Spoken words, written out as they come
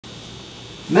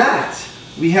Matt,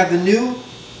 we have the new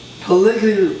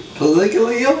Poliglu.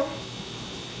 Poliglu.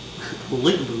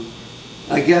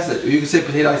 I guess it. You can say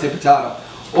potato, I say potato.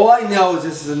 All I know is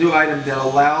this is a new item that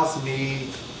allows me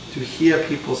to hear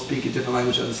people speak a different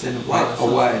language and understand it right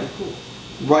away. Really cool.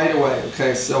 Right away.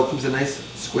 Okay, so it comes in a nice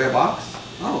square box.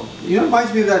 Oh. You know, it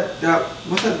reminds me of that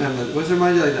what's that? What's it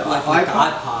remind you of? Like iPod? the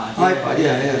iPod. iPod,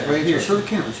 yeah. Very Here, interesting. show the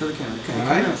camera, show the camera. Okay, All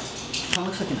right. Kind of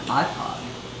looks like an iPod.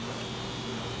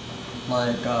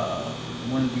 Like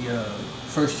one of the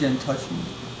first gen touch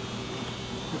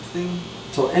thing.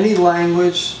 So any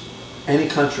language, any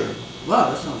country.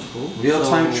 Wow, that sounds cool.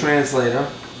 Real-time translator.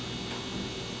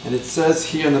 And it says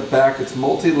here in the back it's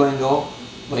multilingual.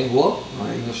 My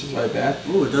English is very bad.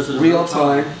 Ooh, it does it in real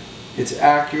time. It's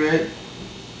accurate.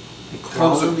 It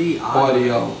comes with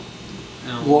audio.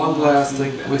 Long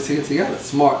lasting. We see it together.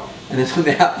 Smart. And it's on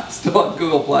the App Store and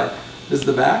Google Play. This is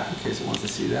the back, in case you want to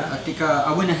see that. I think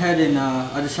I went ahead and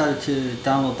I decided to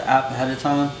download the app ahead of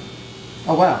time.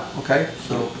 Oh wow, okay.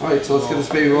 So, alright, so let's get this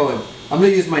baby rolling. I'm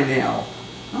going to use my nail.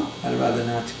 Oh. I'd rather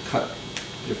not cut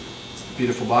your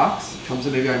beautiful box. It comes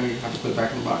in, maybe I have to put it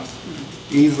back in the box.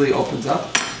 Easily opens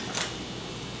up.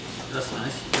 That's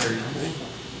nice, very nice. Okay.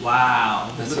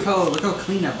 Wow, That's look how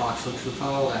clean that box looks with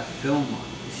all that film on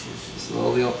it. It's just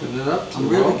slowly open it up. I'm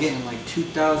really getting like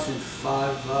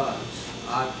 2005 vibes.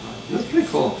 That's pretty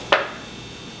cool.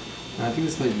 I think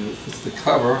this is the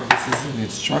cover. This is the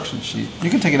instruction sheet. You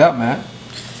can take it out, Matt.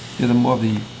 You're the more of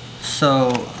the.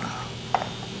 So,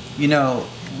 you know,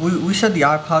 we said the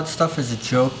iPod stuff is a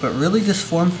joke, but really this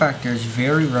form factor is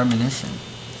very reminiscent.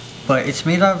 But it's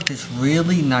made out of this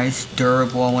really nice,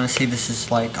 durable, I want to say this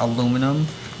is like aluminum.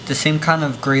 The same kind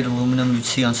of grade aluminum you'd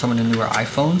see on some of the newer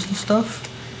iPhones and stuff.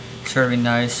 It's very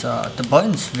nice. The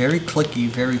button's very clicky,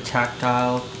 very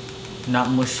tactile, not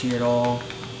mushy at all.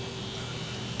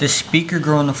 The speaker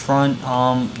grill in the front,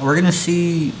 we're going to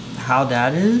see how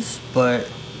that is, but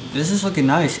this is looking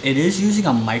nice. It is using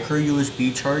a micro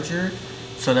USB charger,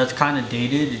 so that's kind of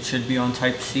dated. It should be on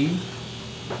Type-C.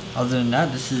 Other than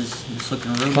that, this is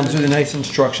looking really Comes good. with a nice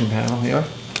instruction panel here.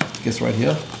 I guess right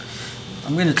here.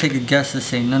 I'm going to take a guess to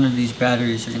say none of these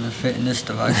batteries are going to fit in this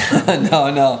device.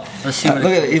 No. Let's see what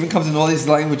look at it. It even comes in all these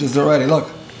languages already.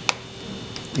 Look.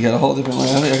 You got a whole different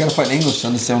language. I got to find English to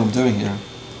understand what I'm doing here.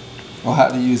 Or how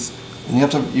to use. And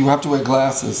you have to wear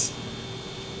glasses.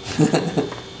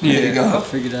 There you go. I'll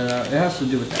figure that out. It has to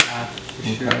do with the app for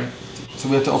sure. So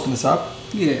we have to open this up?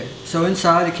 Yeah. So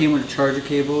inside it came with a charger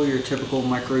cable, your typical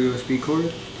micro USB cord.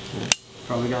 Okay.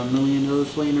 Probably got a million of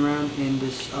those laying around, and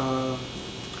this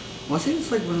I think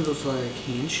it's like one of those like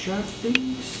hand strap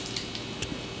things.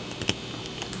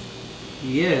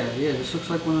 Yeah, this looks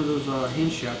like one of those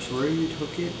hand straps where you'd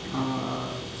hook it,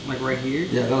 like right here.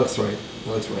 Yeah, that looks right.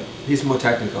 He's more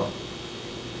technical.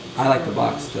 I like the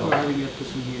box still. How to get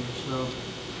this in here. So,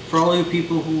 for all you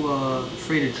people who are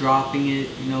afraid of dropping it,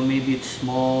 you know, maybe it's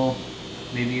small,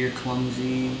 maybe you're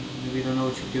clumsy, maybe you don't know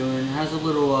what you're doing. It has a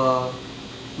little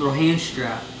hand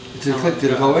strap. Did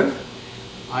it go in?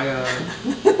 I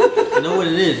know what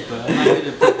it is, but I'm not good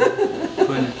at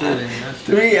putting it through there.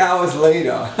 3 hours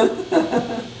later,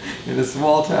 in a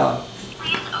small town.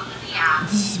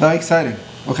 This is very exciting.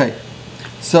 Okay,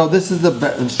 so this is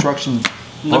the instruction.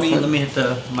 Let me hit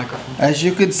the microphone. As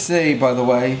you can see, by the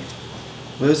way,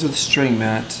 where's the string,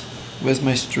 Matt? Where's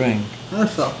my string? I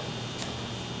fell.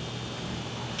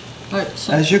 Alright,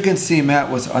 so as you can see, Matt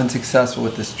was unsuccessful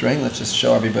with the string. Let's just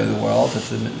show everybody the world that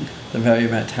the very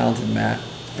talented Matt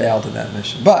failed in that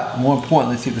mission. But more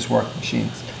importantly, let's see if this works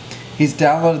machines. He's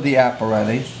downloaded the app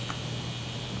already.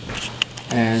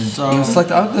 And so, select,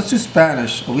 let's do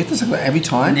Spanish. We have to select every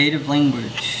time? Native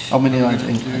language. Oh, we need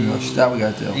English. That we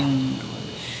gotta do. English.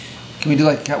 Can we do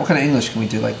like, what kind of English can we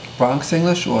do? Like Bronx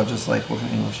English or just like what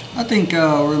kind of English? I think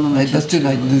we're limited. Let's do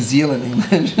like New Zealand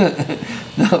English.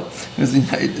 No,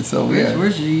 it's so weird.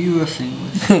 Where's the U.S.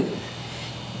 English?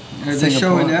 They're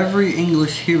showing every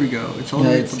English. Here we go. It's all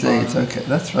United States. Okay,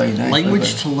 that's very nice.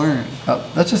 Language to learn.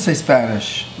 Let's just say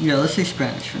Spanish. Yeah, let's say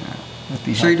Spanish for now.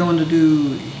 Let's so you don't want to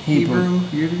do Hebrew,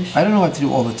 Yiddish? I don't know what to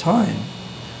do all the time.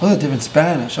 Look at different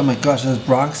Spanish. Oh my gosh, there's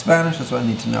Bronx Spanish? That's what I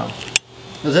need to know.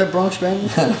 Is that Bronx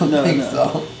Spanish? I don't think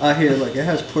so. I hear like it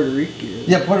has Puerto Rico.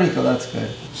 Yeah, Puerto Rico, that's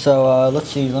good. So let's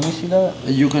see, let me see that.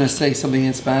 Are you going to say something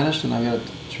in Spanish and I'm going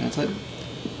to translate?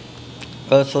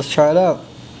 Let's try it out.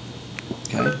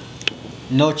 Okay.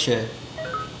 Noche.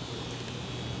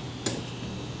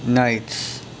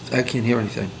 Nights. I can't hear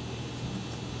anything.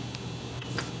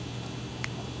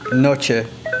 Noche.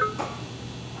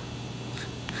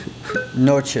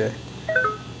 Noche.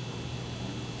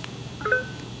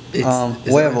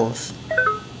 Huevos.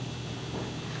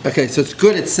 Okay, so it's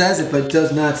good. It says it, but it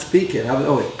does not speak it. How can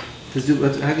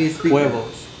you speak Huevos.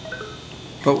 it?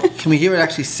 But can we hear it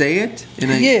actually say it?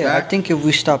 Yeah, I think if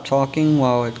we stop talking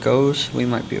while it goes, we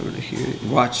might be able to hear it.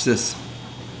 Watch this.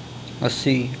 Let's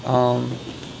see. Spanish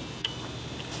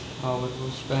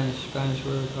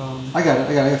word. I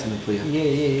got something for you. Yeah.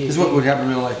 This is what would happen in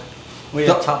real life. Wait,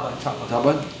 top button. Top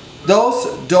button. Dos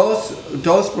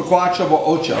por cuatro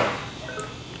por ocho.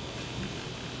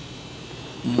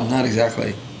 Not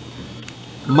exactly.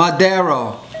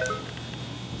 Madero.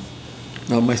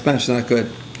 No, my Spanish is not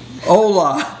good.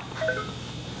 Hola.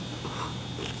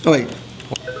 Oh, wait.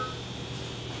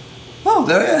 Oh,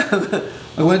 there I am.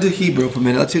 I went to Hebrew for a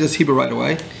minute. Let's see this Hebrew right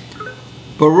away.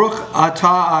 Baruch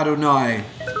atah Adonai.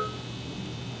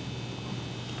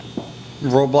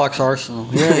 Roblox Arsenal.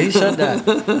 Yeah, he said that.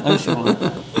 Let me see.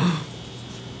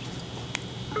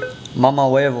 Mama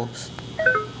huevos.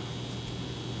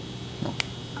 No.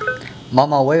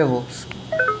 Mama huevos.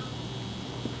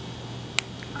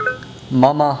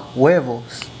 Mama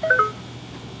huevos.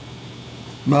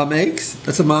 Mom eggs?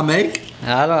 That's a mom egg?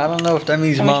 I don't know if that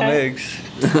means mom eggs.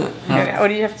 Okay, what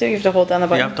do you have to do? You have to hold down the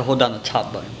button. You have to hold down the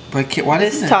top button. But I can't, why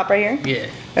This doesn't top right here? Yeah.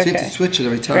 So you Okay. have to switch it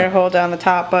every We're gonna time. hold down the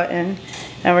top button,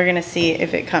 and we're gonna see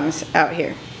if it comes out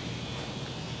here.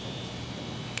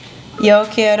 Yo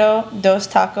quiero dos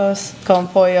tacos con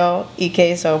pollo y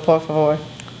queso, por favor.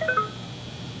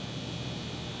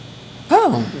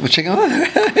 Oh, what you going?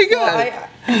 You got it.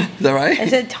 Is that right? I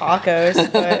said tacos,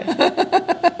 but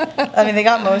I mean they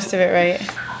got most of it right.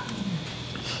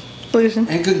 Conclusion.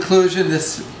 In conclusion,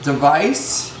 this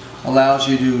device allows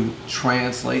you to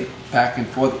translate back and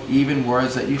forth even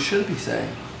words that you should be saying.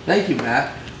 Thank you,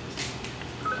 Matt.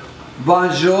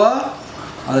 Bonjour. Oh,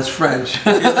 that's French.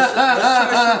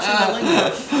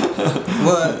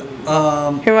 What?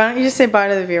 Here, why don't you just say bye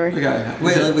to the viewer? Okay.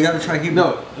 Wait, we gotta try Hebrew.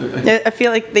 No. I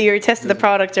feel like that you already tested the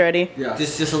product already. Yeah.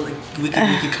 Just we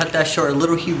could cut that short. A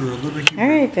little Hebrew. All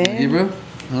right, babe. Hebrew?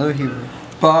 A little Hebrew.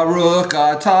 Baruch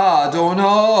atah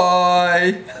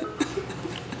Adonai.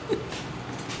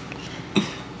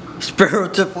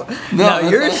 Spiritual. No, Now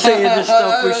you're saying the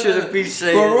stuff we shouldn't be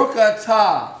saying. Baruch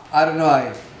atah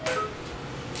Adonai.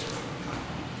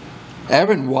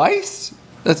 Aaron Weiss?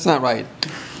 That's not right.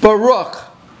 Baruch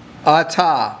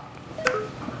atah.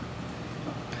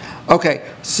 Okay,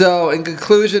 so in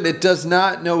conclusion, it does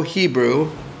not know Hebrew,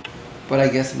 but I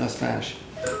guess it knows Spanish.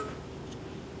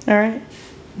 All right.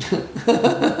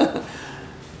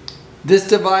 This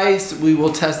device, we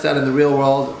will test out in the real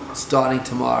world starting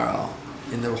tomorrow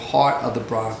in the heart of the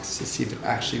Bronx to see if it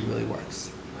actually really works.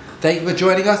 Thank you for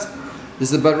joining us.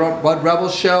 This is the Bud Rebel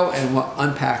Show, and we're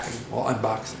unpacking or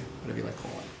unboxing.